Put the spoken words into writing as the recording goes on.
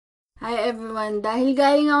Hi everyone, dahil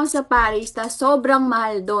galing ako sa Paris, tas sobrang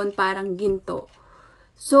mahal doon, parang ginto.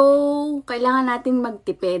 So, kailangan natin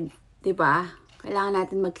magtipid, 'di ba? Kailangan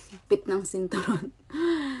natin magtipid ng sinturon.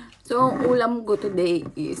 So, ang ulam ko today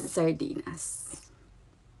is sardinas.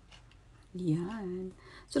 Yan.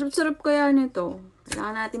 Sarap-sarap kaya nito.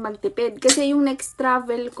 Kailangan natin magtipid. Kasi yung next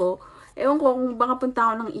travel ko, ewan ko kung baka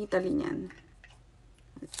punta ako ng Italy niyan.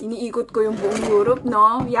 Iniikot ko yung buong Europe,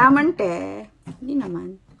 no? Yaman, te. Hindi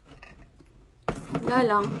naman. Wala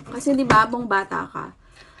lang. Kasi di ba, habang bata ka,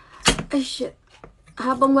 ay shit,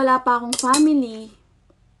 habang wala pa akong family,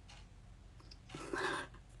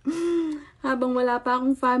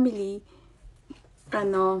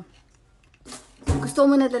 gusto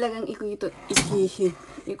mo na talagang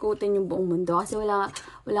ikutin yung buong mundo. Kasi wala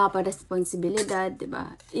pa responsibilidad, di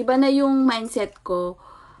ba? Iba na yung mindset ko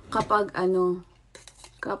kapag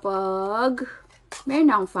meron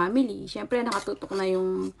na akong family. Siyempre, nakatutok na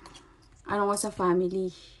yung ko sa family.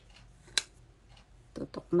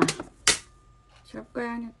 Tutok na. Sarap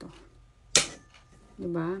kaya nito.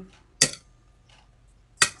 Diba?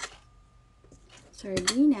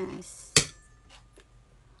 Sardinas.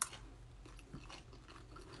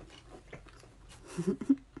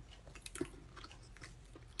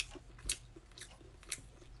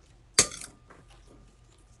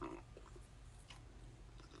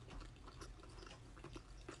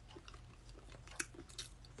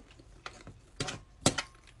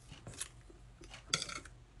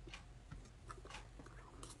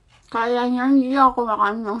 Kaya niya hindi ako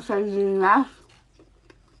kumakain ng sardinas.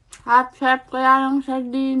 Hot chef kaya ng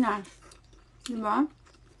sardinas. Diba?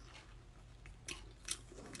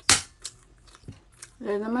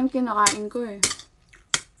 Kaya naman kinakain ko eh.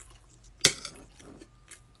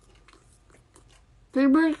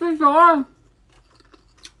 Favorite ko ito.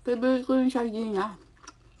 Favorite ko yung sardinas.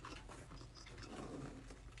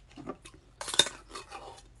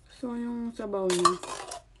 So, yung sabaw niya.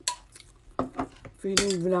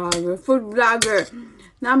 Feeling vlogger. Food vlogger.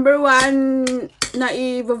 Number 1 na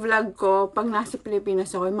i-vlog ko pag nasa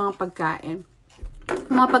Pilipinas ako, yung mga pagkain.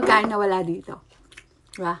 Mga pagkain na wala dito.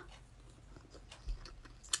 Diba?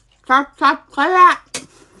 Chop kaya!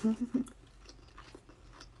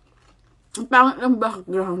 Ang pangit ng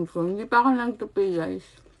background ko. Hindi pa ako nagtupi, guys.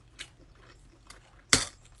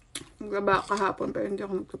 Naglaba kahapon pero hindi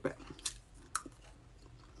ako nagtupi.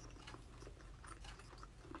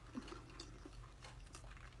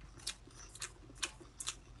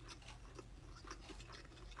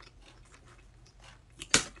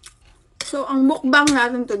 So, ang mukbang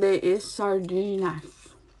natin today is sardinas.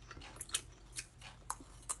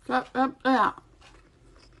 Kaya,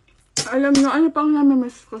 alam nyo, ano pang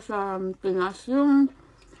namimiss ko sa Pinas? Yung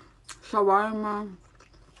shawarma,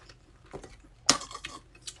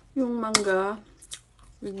 yung mangga,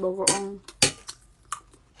 with bagoong.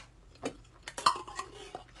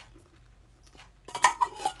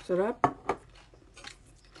 Sarap.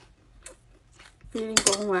 Feeling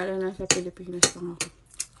ko kung wala nasa Pilipinas lang ako.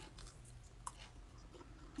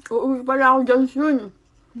 Uuwi pala ako dyan soon.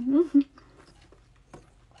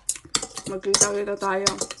 Magkita-kita tayo.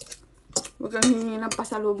 Huwag kang hingi ng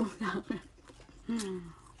pasalubong sa akin.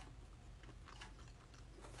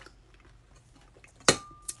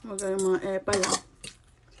 Huwag kang mga epa lang.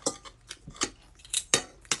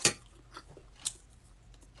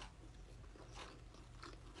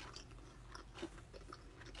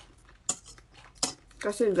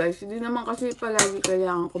 Kasi guys, hindi naman kasi palagi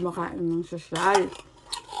kailangan kumakain ng sosyal.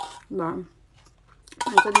 Diba?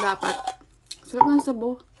 Minsan dapat. Sarap ng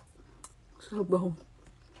sabaw.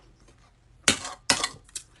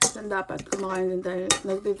 Minsan dapat kumakain din tayo.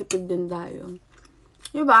 Nagtitipid din tayo.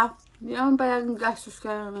 Diba? Hindi naman palaging gastos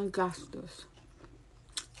ka ng gastos.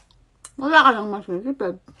 Wala ka lang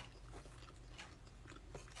masitipid.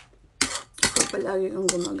 Ikaw palagi kang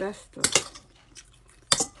gumagastos.